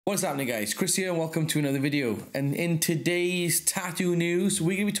What's happening, guys? Chris here and welcome to another video. And in today's tattoo news,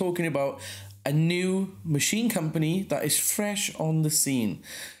 we're going to be talking about a new machine company that is fresh on the scene.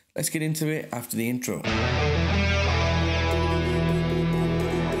 Let's get into it after the intro. I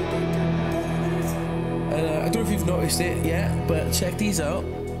don't know if you've noticed it yet, but check these out.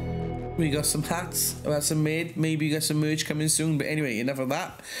 We got some hats, that's some made, maybe you got some merch coming soon, but anyway, enough of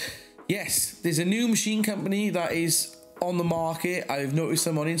that. Yes, there's a new machine company that is on the market. I've noticed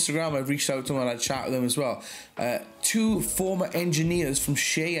them on Instagram. I've reached out to them and I chat with them as well. Two former engineers from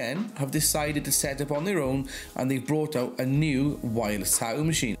Cheyenne have decided to set up on their own, and they've brought out a new wireless tattoo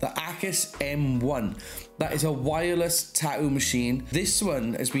machine, the ACUS M1. That is a wireless tattoo machine. This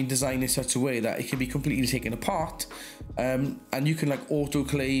one has been designed in such a way that it can be completely taken apart, and you can like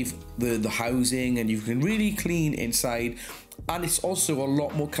autoclave the housing, and you can really clean inside. And it's also a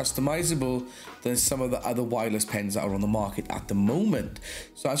lot more customizable than some of the other wireless pens that are on the market at the moment.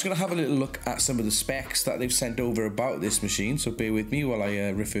 So I'm just going to have a little look at some of the specs that they've sent over about this machine. So bear with me while I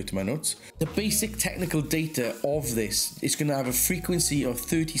refer to my notes. The basic technical data of this is going to have a frequency of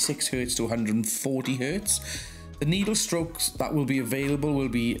 36 Hertz to 140 Hertz. The needle strokes that will be available will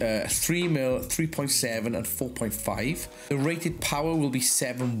be 3mm, 3.7 and 4.5. The rated power will be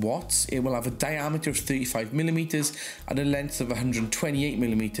 7 watts. It will have a diameter of 35 millimeters and a length of 128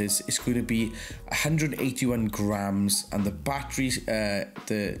 millimeters. It's going to be 181 grams, and the battery,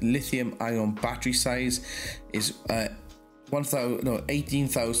 the lithium ion battery size is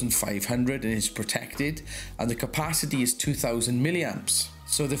 18,500 and is protected, and the capacity is 2,000 milliamps.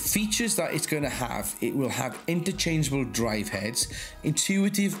 So the features that it's going to have, it will have interchangeable drive heads,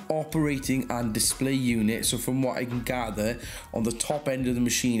 intuitive operating and display unit. So from what I can gather, on the top end of the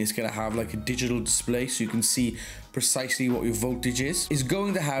machine, it's going to have like a digital display so you can see precisely what your voltage is. It's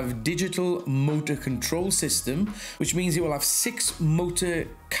going to have digital motor control system, which means it will have 6 motor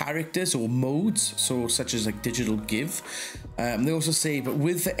characters or modes, so such as like digital give. They also say, but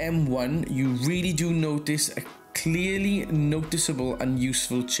with the M1, you really do notice a clearly noticeable and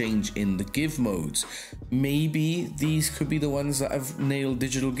useful change in the give modes. Maybe these could be the ones that have nailed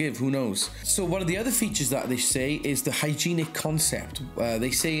digital give, who knows. So one of the other features that they say is the hygienic concept.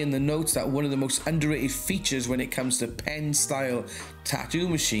 They say in the notes that one of the most underrated features when it comes to pen style tattoo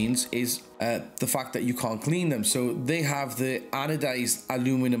machines is the fact that you can't clean them. So they have the anodized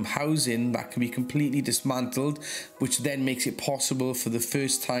aluminum housing that can be completely dismantled, which then makes it possible for the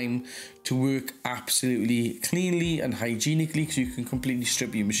first time to work absolutely cleanly and hygienically, because you can completely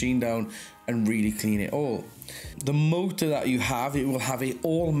strip your machine down and really clean it all. The motor that you have, it will have a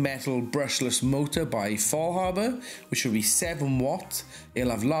all metal brushless motor by Fall Harbor, which will be 7 watt. It'll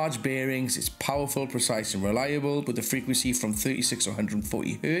have large bearings. It's powerful, precise and reliable with a frequency from 36 to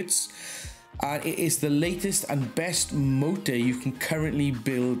 140 Hertz. And it is the latest and best motor you can currently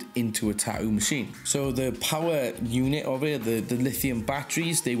build into a tattoo machine. So the power unit of it, the lithium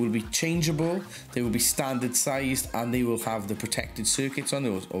batteries, they will be changeable, they will be standard sized, and they will have the protected circuits on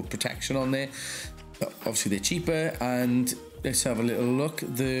there, or protection on there. Obviously they're cheaper, and let's have a little look.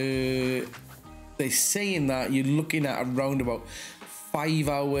 They're saying that you're looking at around about 5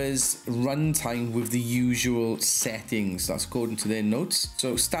 hours runtime with the usual settings. That's according to their notes.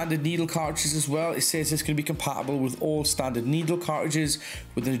 So standard needle cartridges as well. It says it's going to be compatible with all standard needle cartridges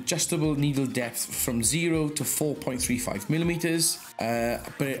with an adjustable needle depth from 0 to 4.35 millimeters.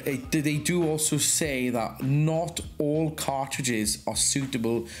 But they do also say that not all cartridges are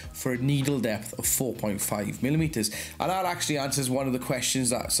suitable for a needle depth of 4.5 millimeters. And that actually answers one of the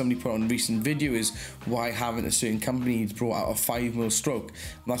questions that somebody put on a recent video, is why haven't a certain company brought out a 5mm stroke?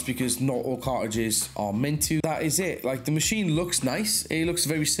 And that's because not all cartridges are meant to. That is it. Like, the machine looks nice. It looks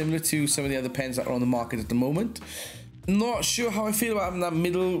very similar to some of the other pens that are on the market at the moment. Not sure how I feel about having that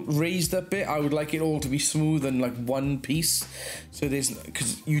middle raised up bit. I would like it all to be smooth and like one piece, so there's,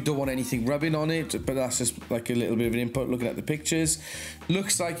 because you don't want anything rubbing on it. But that's just like a little bit of an input looking at the pictures.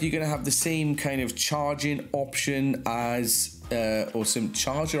 Looks like you're gonna have the same kind of charging option as or some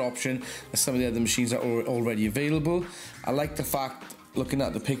charger option as some of the other machines that are already available. I like the fact, looking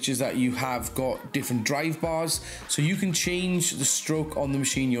at the pictures, that you have got different drive bars, so you can change the stroke on the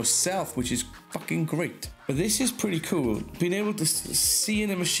machine yourself, which is fucking great. But this is pretty cool. Being able to see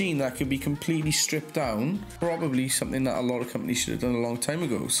in a machine that can be completely stripped down, probably something that a lot of companies should have done a long time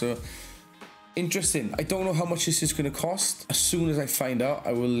ago. So interesting. I don't know how much this is going to cost. As soon as I find out,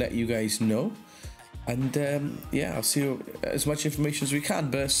 I will let you guys know. And yeah, I'll see as much information as we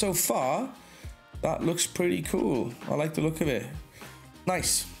can. But so far, that looks pretty cool. I like the look of it.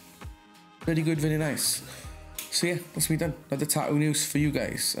 Nice. Very good, very nice. So yeah, that's me done. Another tattoo news for you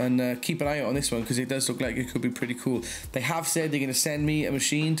guys, and keep an eye out on this one because it does look like it could be pretty cool. They have said they're going to send me a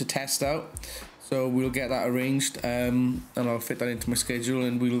machine to test out, so we'll get that arranged, and I'll fit that into my schedule,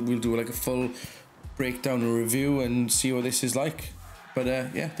 and we'll do like a full breakdown and review and see what this is like. But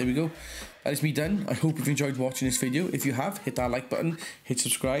yeah, there we go. That is me done. I hope you've enjoyed watching this video. If you have, hit that like button, hit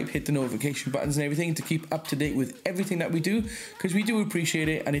subscribe, hit the notification buttons and everything to keep up to date with everything that we do, because we do appreciate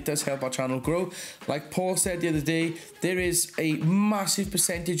it and it does help our channel grow. Like Paul said the other day, there is a massive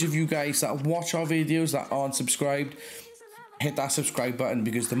percentage of you guys that watch our videos that aren't subscribed. Hit that subscribe button,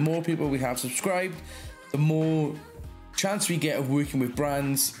 because the more people we have subscribed, the more chance we get of working with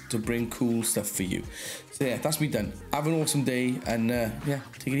brands to bring cool stuff for you. So yeah, that's me done. Have an awesome day, and yeah,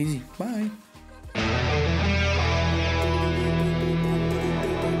 take it easy. Bye.